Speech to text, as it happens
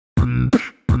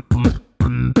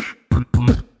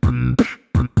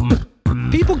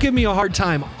give me a hard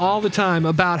time all the time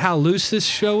about how loose this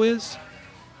show is.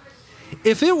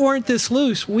 If it weren't this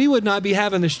loose, we would not be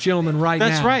having this gentleman now.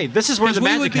 That's right. This is where the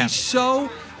magic happens.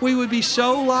 We would be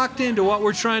so locked into what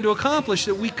we're trying to accomplish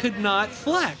that we could not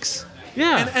flex.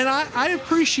 Yeah. And I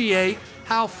appreciate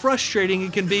how frustrating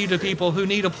it can be to people who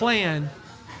need a plan.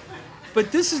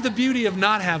 But this is the beauty of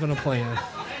not having a plan.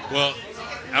 Well,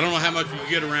 I don't know how much you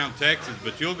get around Texas,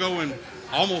 but you'll go in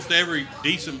almost every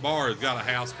decent bar has got a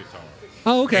house guitar.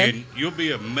 Oh, okay. And you'll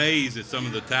be amazed at some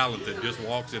of the talent that just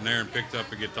walks in there and picks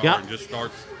up a guitar and just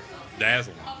starts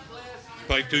dazzling.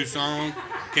 Play 2 songs,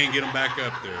 can't get them back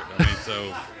up there. I mean,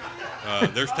 so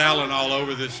there's talent all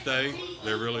over this state.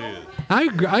 There really is. I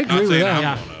agree with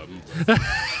that. I'm one of them.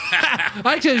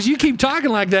 Actually, as you keep talking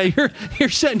like that, you're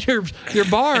setting your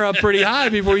bar up pretty high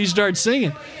before you start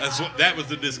singing. That was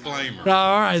the disclaimer.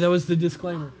 All right, that was the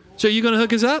disclaimer. So you going to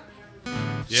hook us up?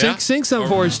 Yeah. Sing something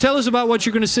for us. Tell us about what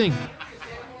you're going to sing.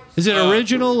 Is it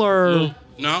original or?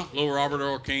 Little Robert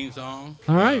Earl King song.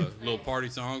 All right. Little party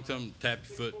song, something tap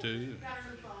your foot to.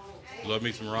 Love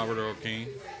me some Robert Earl King.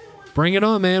 Bring it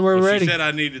on, man. We're ready. She said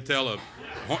I need to tell a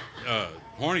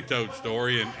horny toad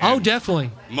story. And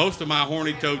definitely. Most of my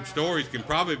horny toad stories can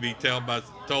probably be told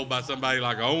by somebody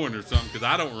like Owen or something, because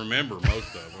I don't remember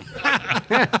most of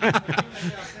them.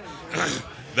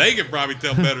 They could probably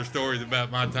tell better stories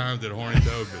about my times at Horny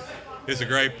Toad, but it's a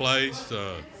great place.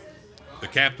 The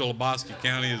capital of Bosque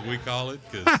County, as we call it,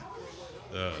 because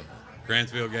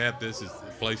Cransville Gap, this is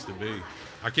the place to be.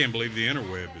 I can't believe the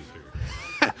interweb is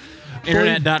here.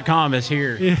 Internet.com is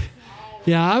here.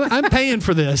 Yeah, I'm paying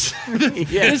for this.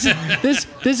 This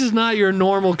is not your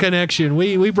normal connection.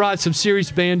 We brought some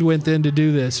serious bandwidth in to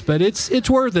do this, but it's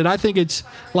worth it. I think it's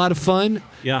a lot of fun.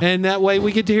 Yeah. And that way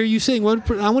we get to hear you sing. I want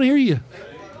to hear you.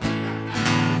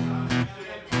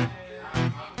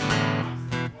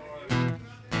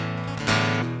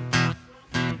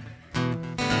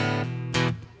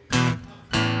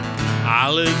 I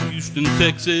left Houston,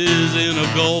 Texas in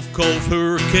a Gulf Coast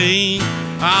hurricane.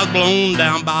 I was blown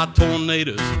down by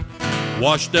tornadoes,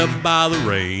 washed up by the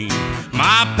rain.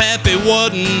 My pappy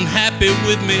wasn't happy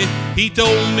with me, he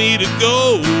told me to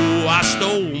go. I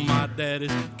stole my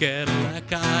daddy's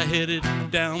Cadillac, I headed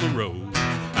down the road.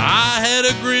 I had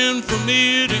a grin from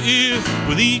ear to ear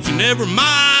with each and every mile.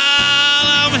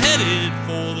 I'm headed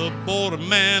for the border,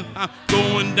 man, I'm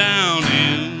going down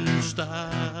in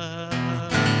style.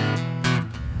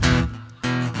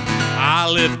 I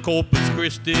left Corpus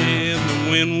Christi and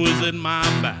the wind was at my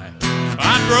back.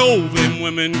 I drove them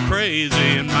women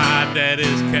crazy in my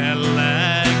daddy's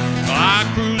Cadillac. I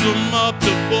cruised them up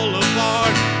to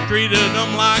Boulevard, treated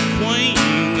them like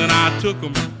queens, and I took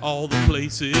them all the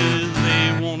places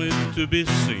they wanted to be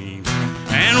seen.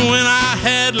 And when I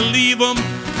had to leave them,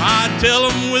 I'd tell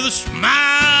them with a smile,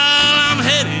 I'm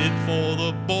headed for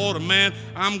the border, man,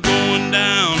 I'm going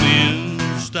down in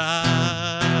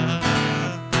style.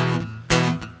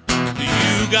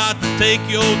 You got to take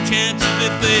your chances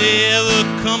if they ever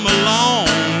come along,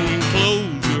 and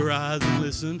close your eyes and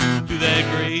listen to that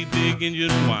great big engine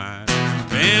whine.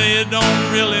 And it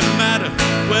don't really matter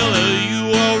whether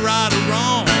you are right or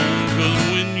wrong, 'cause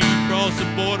when you cross the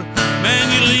border, man,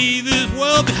 you leave this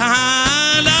world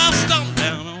behind. I'll stomp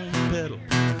down on the pedal,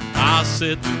 I'll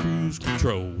set the cruise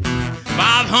control.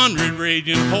 500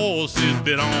 raging horses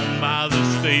been on by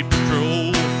the state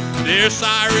patrol. Their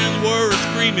sirens were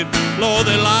screaming, Lord,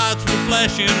 their lights were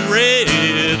flashing red.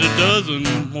 A dozen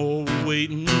more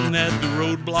waiting at the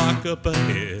roadblock up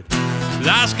ahead. As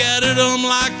I scattered them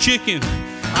like chicken,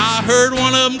 I heard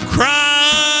one of them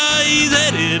cry. He's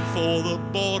headed for the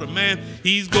border, man,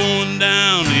 he's going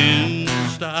down in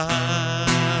style.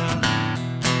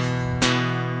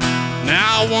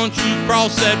 Now once you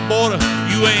cross that border,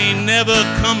 you ain't never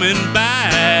coming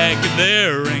back.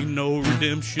 There ain't no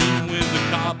redemption when the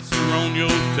cops are on your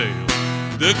tail.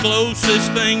 The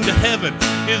closest thing to heaven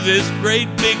is this great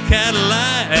big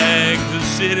Cadillac. The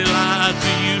city lights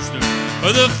of Houston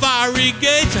or the fiery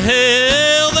gates of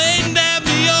hell. They nabbed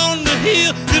me on the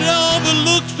hill that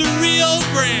overlooks the Rio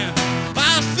Grande.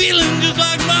 I was feeling just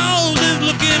like Moses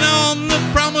looking on the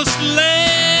promised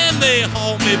land. They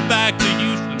hauled me back to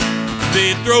Houston,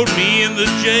 they throwed me in the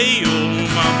jail.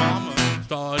 My mama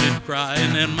started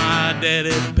crying and my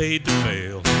daddy paid the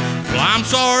bail. Well, I'm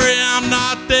sorry I'm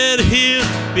not there to hear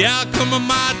the outcome of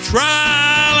my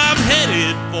trial. I'm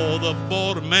headed for the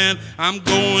border, man, I'm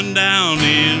going down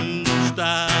in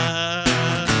style.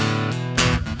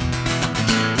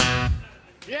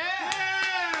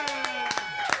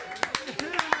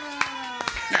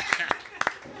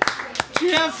 Did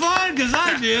you have fun? Because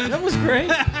I did. That was great.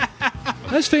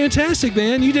 That's fantastic,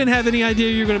 man. You didn't have any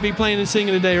idea you were going to be playing and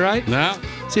singing today, right? No.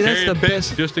 See, that's the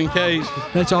best. Just in case.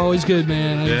 That's always good,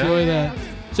 man. I enjoy that.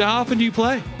 So how often do you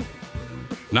play?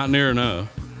 Not near enough.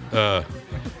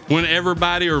 When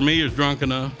everybody or me is drunk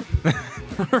enough.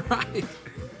 Right.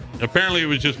 Apparently it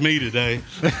was just me today.